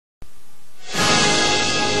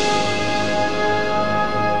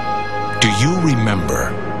you remember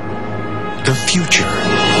the future?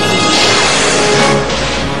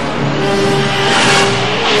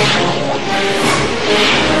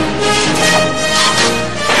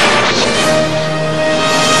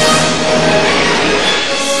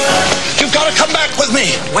 You've got to come back with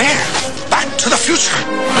me. Where? Back to the future.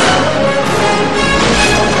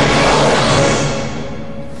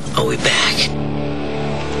 Are we back?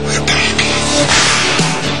 We're back.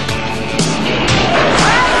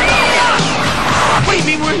 What do you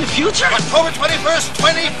mean we're in the future? October 21st,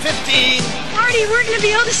 2015. Marty, we're going to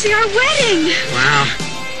be able to see our wedding. Wow.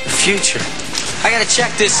 The future. I gotta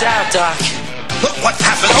check this out, Doc. Look what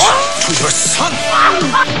happened to your son.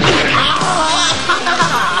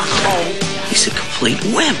 Oh, he's a complete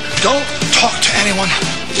wimp. Don't talk to anyone.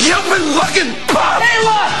 You've been looking, Bob! Hey,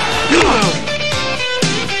 look!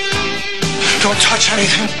 Don't touch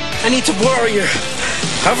anything. I need to borrow your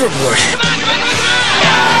hoverboard.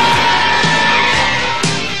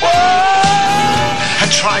 And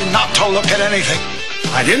try not to look at anything.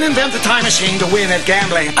 I didn't invent the time machine to win at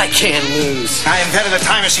gambling. I can't lose. I invented a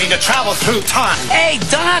time machine to travel through time. Hey,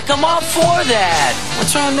 Doc, I'm all for that.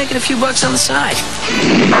 What's wrong with making a few bucks on the side?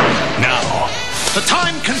 Now, The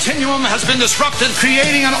time continuum has been disrupted,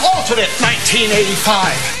 creating an alternate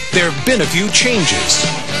 1985. there have been a few changes.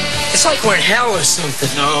 It's like we're in hell or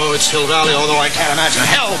something. No, it's Hill Valley, although I can't imagine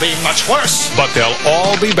hell being much worse. But they'll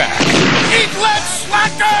all be back. Eat lead,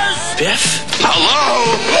 slackers! Biff?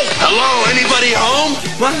 Hello? Hello? Anybody home?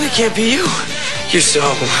 Mom, that can't be you. You're so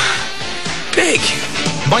big.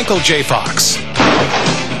 Michael J. Fox.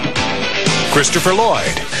 Christopher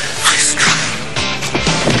Lloyd.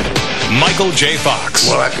 Michael J. Fox.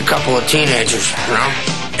 More like a couple of teenagers, you know?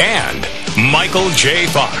 And Michael J.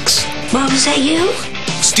 Fox. Mom, is that you?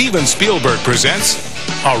 Steven Spielberg presents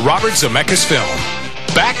a Robert Zemeckis film,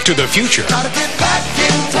 Back to the Future,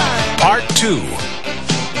 Part 2.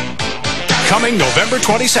 Coming November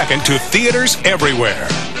 22nd to theaters everywhere.